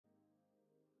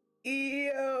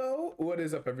Yo, what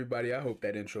is up, everybody? I hope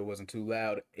that intro wasn't too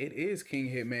loud. It is King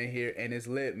Hitman here, and it's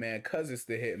lit, man, cause it's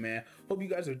the Hitman. Hope you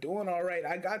guys are doing all right.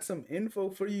 I got some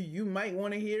info for you. You might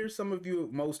want to hear. Some of you,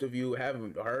 most of you,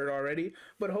 haven't heard already,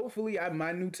 but hopefully,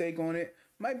 my new take on it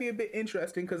might be a bit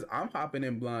interesting because I'm hopping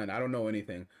in blind. I don't know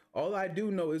anything. All I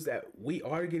do know is that we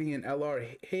are getting an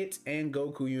LR Hit and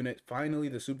Goku unit. Finally,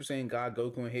 the Super Saiyan God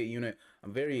Goku and Hit unit.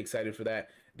 I'm very excited for that.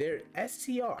 Their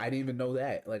STR, I didn't even know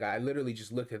that. Like, I literally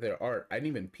just looked at their art. I didn't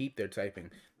even peep their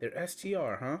typing. Their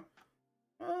STR, huh?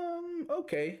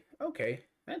 Okay.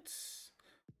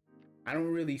 I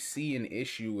don't really see an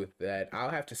issue with that. I'll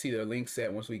have to see their link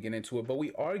set once we get into it. But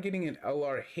we are getting an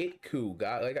LR Hit coup.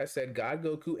 God, like I said, God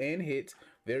Goku and Hit.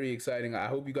 Very exciting. I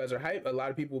hope you guys are hyped. A lot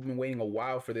of people have been waiting a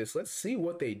while for this. Let's see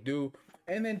what they do.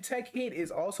 And then Tech Hit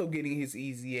is also getting his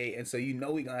EZA. And so you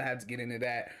know we're going to have to get into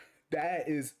that. That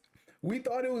is... We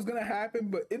thought it was going to happen,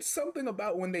 but it's something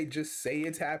about when they just say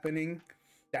it's happening.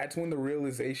 That's when the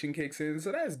realization kicks in.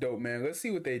 So that's dope, man. Let's see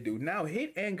what they do. Now,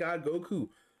 Hit and God Goku.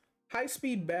 High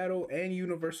Speed Battle and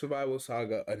Universe Survival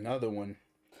Saga. Another one.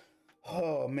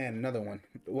 Oh, man, another one.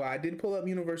 Well, I did pull up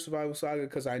Universe Survival Saga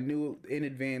because I knew in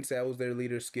advance that was their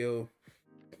leader skill.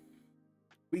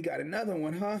 We got another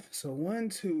one, huh? So 1,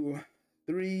 2,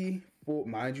 3, 4.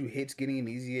 Mind you, Hit's getting an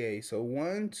EZA. So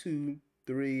 1, 2,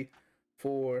 3,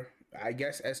 4. I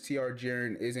guess STR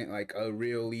Jiren isn't like a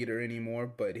real leader anymore,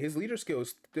 but his leader skill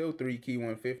is still 3 key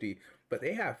 150. But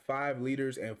they have 5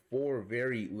 leaders and 4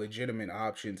 very legitimate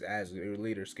options as their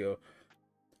leader skill.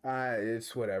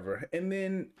 It's whatever. And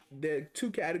then the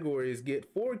 2 categories get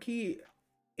 4 key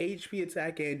HP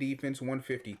attack and defense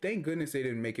 150. Thank goodness they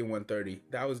didn't make it 130.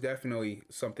 That was definitely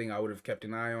something I would have kept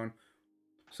an eye on.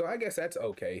 So I guess that's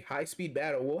okay. High speed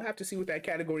battle. We'll have to see what that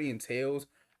category entails.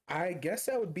 I guess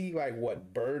that would be like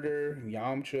what, Birder,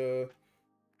 Yamcha.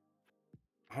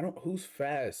 I don't, who's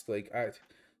fast? Like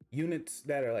units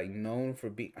that are like known for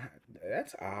being,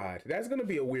 that's odd. That's gonna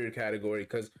be a weird category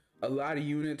because a lot of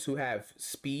units who have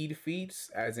speed feats,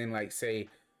 as in like say,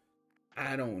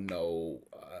 I don't know,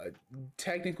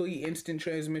 technically instant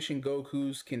transmission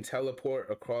Gokus can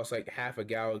teleport across like half a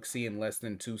galaxy in less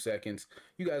than 2 seconds.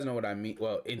 You guys know what I mean.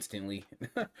 Well, instantly.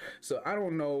 So I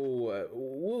don't know.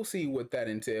 We'll see what that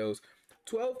entails.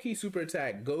 12 key super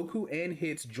attack. Goku and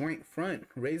Hit's joint front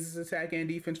raises attack and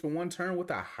defense for 1 turn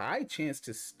with a high chance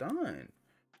to stun.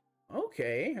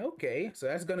 Okay. So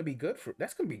that's gonna be good for.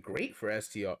 That's gonna be great for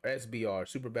SBR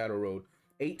Super Battle Road.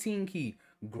 18 key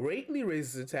greatly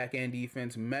raises attack and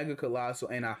defense, mega colossal,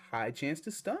 and a high chance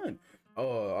to stun.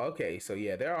 Oh, okay. So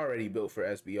yeah, they're already built for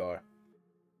SBR.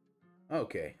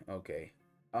 Okay.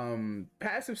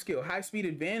 Passive skill, high speed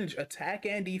advantage, attack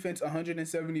and defense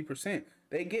 170%.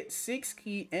 They get 6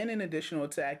 key and an additional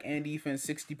attack and defense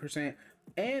 60%,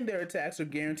 and their attacks are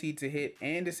guaranteed to hit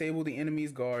and disable the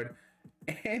enemy's guard,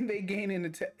 and they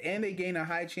gain a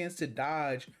high chance to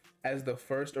dodge as the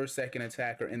first or second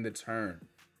attacker in the turn.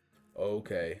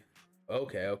 Okay.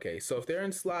 So if they're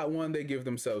in slot 1, they give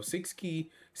themselves 6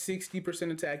 key,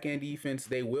 60% attack and defense.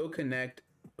 They will connect.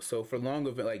 So for long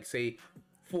of it, like say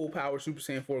full power Super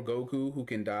Saiyan 4 Goku who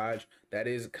can dodge, that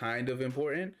is kind of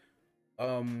important.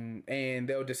 And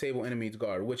they'll disable enemy's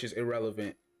guard, which is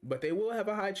irrelevant. But they will have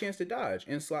a high chance to dodge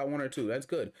in slot 1 or 2. That's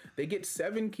good. They get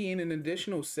 7 key and an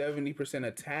additional 70%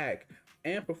 attack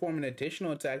and perform an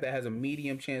additional attack that has a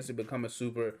medium chance to become a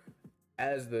super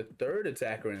as the 3rd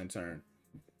attacker in a turn.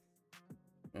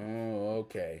 Oh,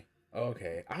 okay.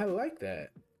 I like that.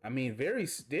 I mean, very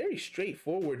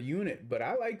straightforward unit, but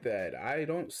I like that. I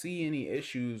don't see any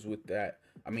issues with that.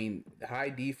 I mean, high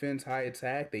defense, high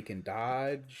attack, they can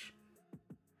dodge.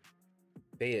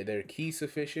 They're key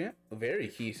sufficient, very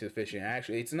key sufficient.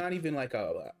 Actually, it's not even like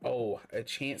a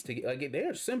chance to get, like,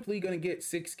 they're simply gonna get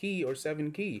 6 key or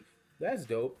 7 key. That's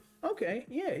dope. Okay,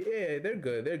 yeah, they're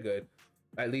good.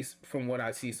 At least from what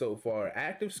I see so far.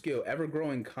 Active skill, ever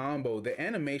growing combo. The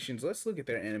animations. Let's look at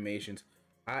their animations.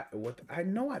 I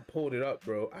know I pulled it up,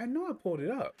 bro. I know I pulled it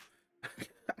up.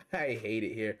 I hate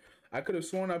it here. I could have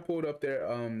sworn I pulled up their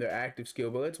active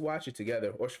skill, but let's watch it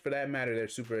together. Or for that matter, their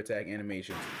super attack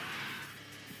animations.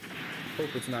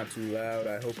 Hope it's not too loud.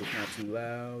 I hope it's not too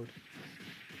loud.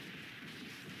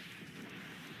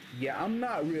 Yeah, I'm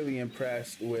not really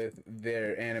impressed with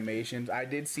their animations. I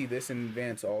did see this in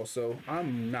advance also.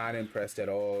 I'm not impressed at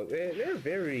all. They're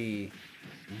very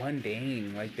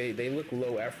mundane. Like they look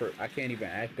low effort. I can't even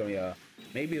act on ya.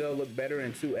 Maybe they'll look better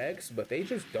in 2X, but they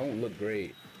just don't look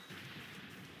great.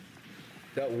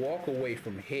 That walk away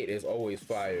from Hit is always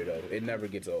fire though. It never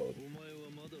gets old.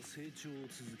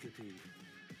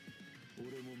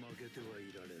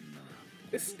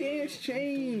 The stance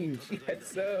change. Yes,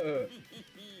 sir.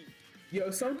 Yo,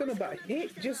 something about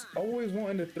Hit just always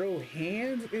wanting to throw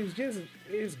hands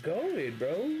is goaded, bro.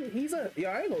 I ain't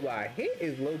gonna lie, Hit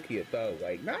is low key a thug.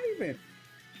 Like not even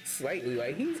slightly.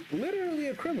 Like he's literally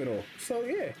a criminal. So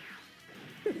yeah.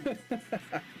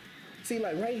 See,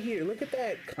 like right here, look at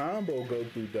that combo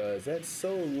Goku does. That's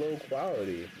so low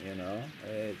quality, you know?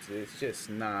 It's just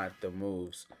not the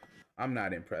moves. I'm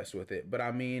not impressed with it. But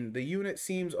I mean, the unit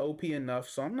seems OP enough,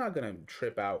 so I'm not gonna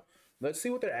trip out. Let's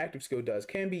see what their active skill does.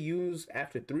 Can be used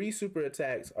after 3 super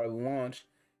attacks are launched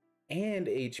and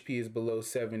HP is below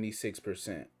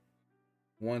 76%.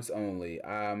 Once only.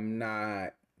 I'm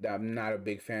not a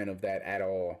big fan of that at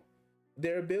all.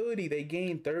 Their ability, they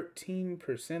gain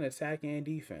 13% attack and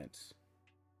defense.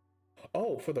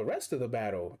 Oh, for the rest of the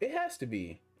battle. It has to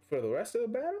be. For the rest of the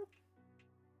battle?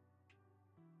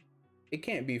 It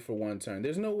can't be for one turn.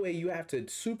 There's no way you have to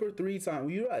super 3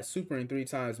 times. You realize supering 3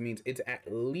 times means it's at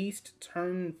least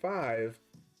turn 5.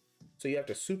 So you have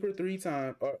to super 3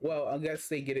 times. Or, well, I guess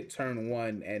they get it turn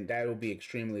 1, and that'll be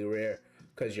extremely rare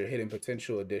because you're hitting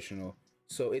potential additional.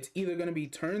 So it's either going to be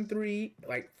turn 3,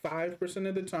 like 5%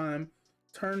 of the time,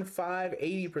 turn 5,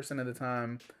 80% of the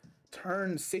time,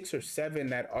 turn 6 or 7,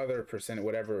 that other percent,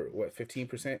 whatever, what,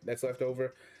 15% that's left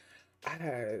over.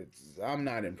 I'm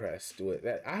not impressed with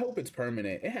that. I hope it's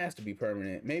permanent. It has to be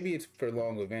permanent. Maybe it's for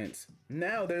long events.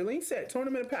 Now, their link set: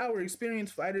 Tournament of Power,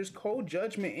 Experienced Fighters, Cold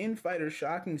Judgment, In-Fighter,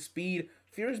 Shocking Speed,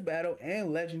 Fierce Battle,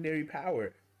 and Legendary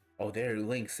Power. Oh, their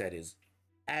link set is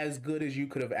as good as you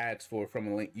could have asked for from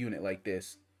a link unit like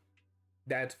this.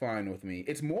 That's fine with me.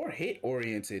 It's more hit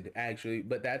oriented actually,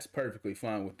 but that's perfectly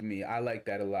fine with me. I like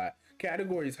that a lot.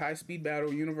 Categories: High Speed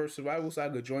Battle, Universe Survival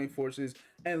Saga, Joint Forces,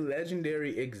 and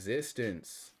Legendary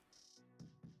Existence.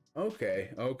 Okay.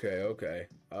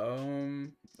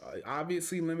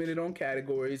 Obviously limited on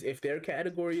categories. If their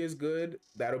category is good,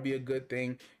 that'll be a good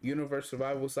thing. Universe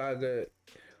Survival Saga,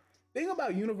 thing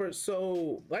about universe,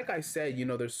 so like I said,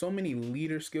 there's so many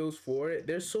leader skills for it.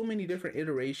 There's so many different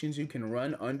iterations you can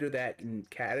run under that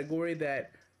category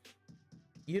that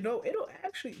they'll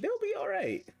be all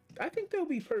right. I think they'll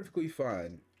be perfectly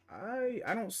fine.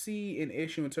 I don't see an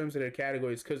issue in terms of their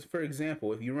categories because, for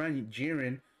example, if you run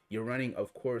Jiren, you're running,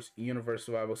 of course, Universe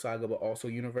Survival Saga, but also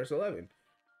Universe 11.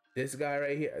 This guy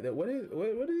right here, what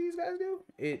do these guys do?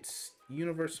 It's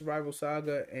Universe Survival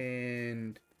Saga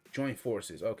and Joint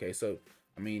Forces. Okay, so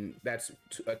I mean that's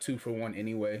a 2-for-1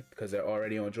 anyway because they're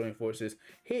already on Joint Forces.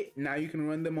 Hit, now you can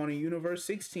run them on a Universe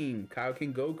 16.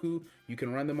 Kaioken Goku, you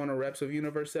can run them on a reps of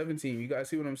Universe 17. You guys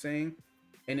see what I'm saying?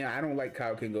 And I don't like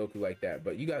Kaioken Goku like that,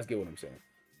 but you guys get what I'm saying.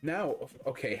 Now,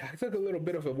 okay, I took a little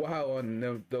bit of a while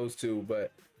on those two,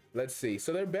 but let's see.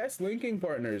 So their best linking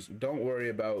partners, don't worry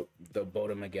about the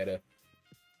Boda Magetta.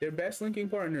 Their best linking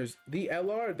partners, the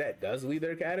LR that does lead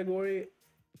their category,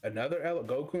 another LR,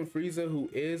 Goku and Frieza, who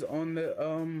is on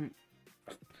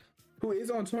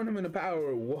Tournament of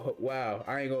Power. Whoa, wow,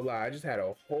 I ain't gonna lie, I just had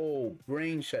a whole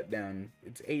brain shutdown.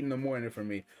 It's 8 in the morning for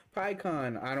me.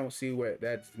 PyCon, I don't see where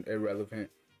that's irrelevant.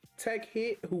 Tech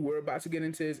Hit, who we're about to get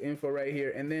into his info right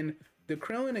here, and then the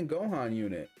Krillin and Gohan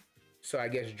unit. So I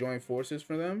guess Joint Forces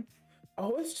for them.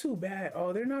 Oh, it's too bad.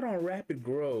 Oh, they're not on Rapid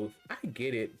Growth. I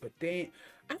get it, but I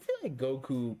feel like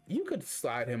Goku, you could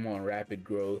slide him on Rapid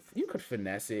Growth. You could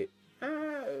finesse it.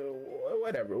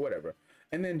 Whatever.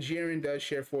 And then Jiren does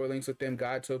share 4 links with them.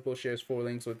 God Topo shares 4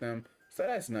 links with them. So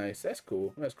that's nice. That's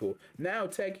cool. Now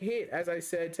Tech Hit, as I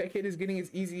said, Tech Hit is getting his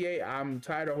EZA. I'm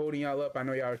tired of holding y'all up. I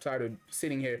know y'all are tired of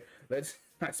sitting here.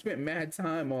 I spent mad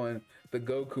time on the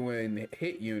Goku and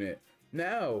Hit unit.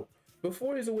 Now,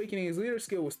 before his awakening, his leader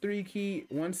skill was 3 key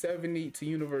 170 to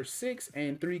Universe 6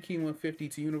 and 3 key 150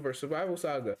 to Universe Survival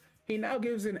Saga. He now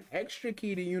gives an extra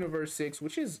key to Universe 6,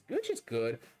 which is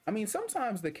good. I mean,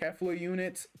 sometimes the Kefla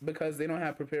units, because they don't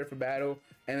have Prepare for Battle,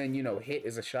 and then, Hit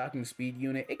is a shocking speed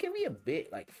unit, it can be a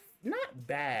bit, like, not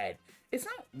bad. It's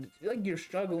not like you're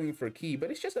struggling for key, but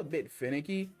it's just a bit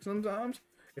finicky sometimes,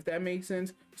 if that makes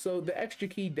sense. So the extra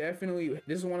key definitely,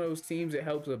 this is one of those teams that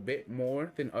helps a bit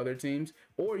more than other teams.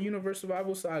 Or Universe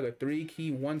Survival Saga, 3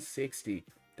 key 160.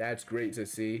 That's great to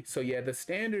see. So yeah, the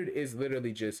standard is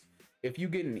literally just, if you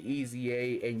get an easy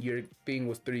A and your thing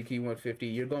was 3 key 150,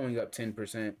 you're going up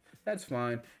 10%. That's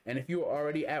fine. And if you're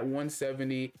already at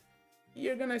 170,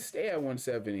 you're gonna stay at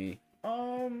 170.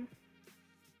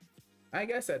 I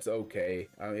guess that's okay.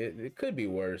 I mean, it could be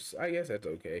worse. I guess that's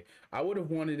okay. I would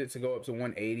have wanted it to go up to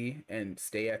 180 and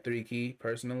stay at 3 key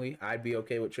personally. I'd be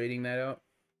okay with trading that out.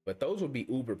 But those would be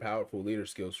uber powerful leader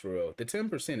skills for real. The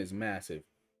 10% is massive.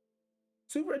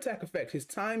 Super attack effect, his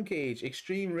time cage,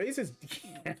 extreme raises.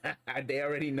 They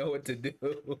already know what to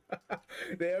do.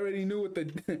 They already knew what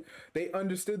they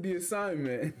understood the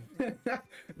assignment.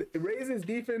 Raises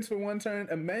defense for 1 turn,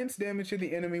 immense damage to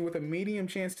the enemy with a medium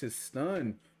chance to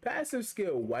stun. Passive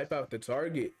skill, wipe out the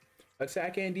target.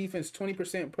 Attack and defense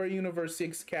 20% per Universe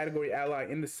 6 category ally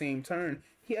in the same turn.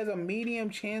 He has a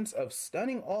medium chance of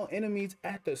stunning all enemies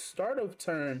at the start of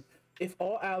turn if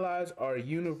all allies are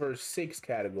Universe 6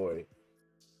 category.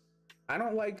 I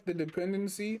don't like the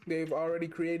dependency they've already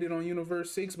created on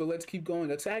Universe 6, but let's keep going.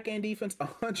 Attack and defense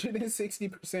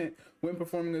 160% when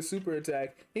performing a super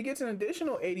attack. He gets an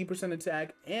additional 80%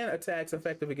 attack and attacks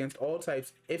effective against all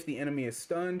types if the enemy is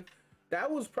stunned. That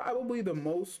was probably the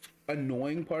most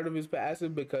annoying part of his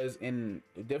passive, because in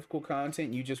difficult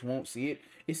content you just won't see it.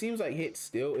 It seems like hit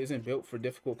still isn't built for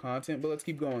difficult content, but let's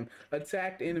keep going.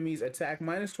 Attacked enemies attack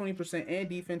minus 20% and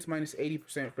defense minus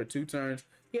 80% for 2 turns.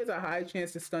 He has a high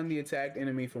chance to stun the attacked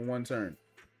enemy for 1 turn.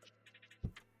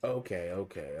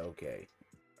 Okay.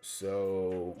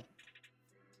 So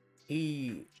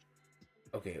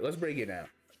okay, let's break it down.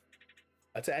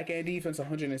 Attack and defense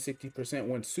 160%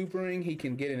 when supering. He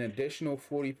can get an additional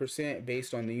 40%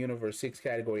 based on the Universe 6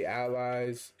 category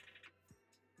allies.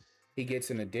 He gets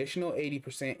an additional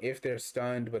 80% if they're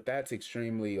stunned, but that's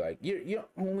extremely, like, you're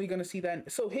only gonna see that.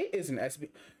 So hit is an SB.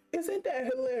 Isn't that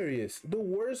hilarious? The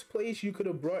worst place you could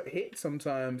have brought hit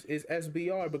sometimes is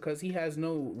SBR, because he has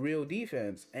no real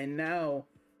defense. And now,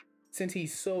 since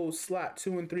he's so slot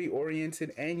 2 and 3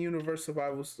 oriented and Universe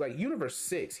Survivals, like Universe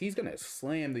 6, he's gonna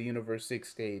slam the Universe 6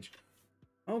 stage.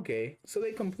 Okay, so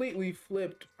they completely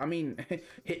flipped. I mean,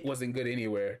 hit wasn't good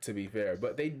anywhere, to be fair,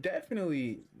 but they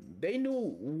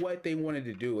knew what they wanted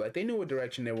to do. Like, they knew what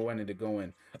direction they wanted to go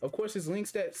in. Of course, his link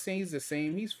stat stays the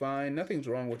same. He's fine. Nothing's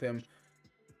wrong with him.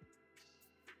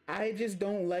 I just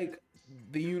don't like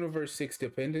the Universe 6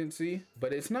 dependency,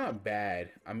 but it's not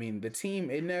bad. I mean, the team,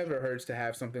 it never hurts to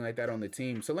have something like that on the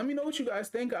team. So let me know what you guys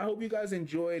think. I hope you guys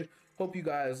enjoyed. Hope you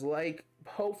guys like.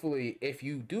 Hopefully, if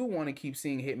you do want to keep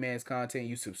seeing Hitman's content,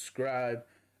 you subscribe.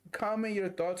 Comment your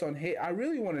thoughts on Hit. I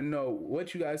really want to know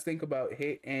what you guys think about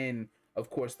Hit and,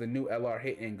 of course, the new LR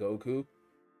Hit and Goku.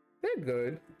 They're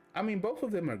good. I mean, both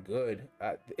of them are good.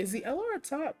 Is the LR a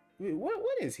top?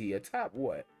 What is he? A top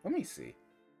what? Let me see.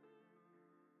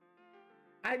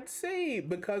 I'd say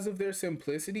because of their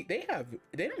simplicity, they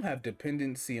don't have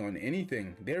dependency on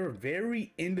anything. They're a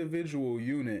very individual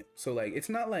unit. So, like, it's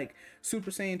not like Super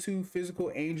Saiyan 2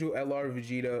 Physical Angel LR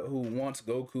Vegeta, who wants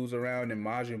Goku's around and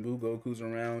Majin Buu Goku's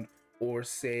around, or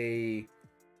say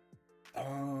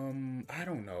I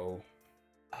don't know.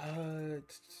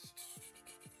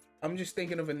 I'm just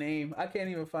thinking of a name. I can't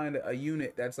even find a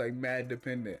unit that's like mad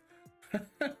dependent.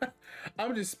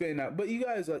 I'm just spitting out, but you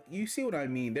guys, you see what I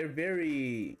mean. They're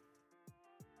very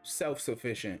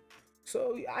self-sufficient,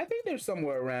 so I think they're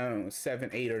somewhere around 7,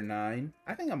 8, or 9.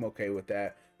 I think I'm okay with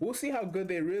that. We'll see how good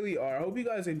they really are. I hope you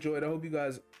guys enjoyed. I hope you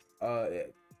guys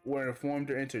were informed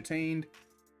or entertained.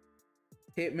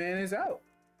 Hitman is out.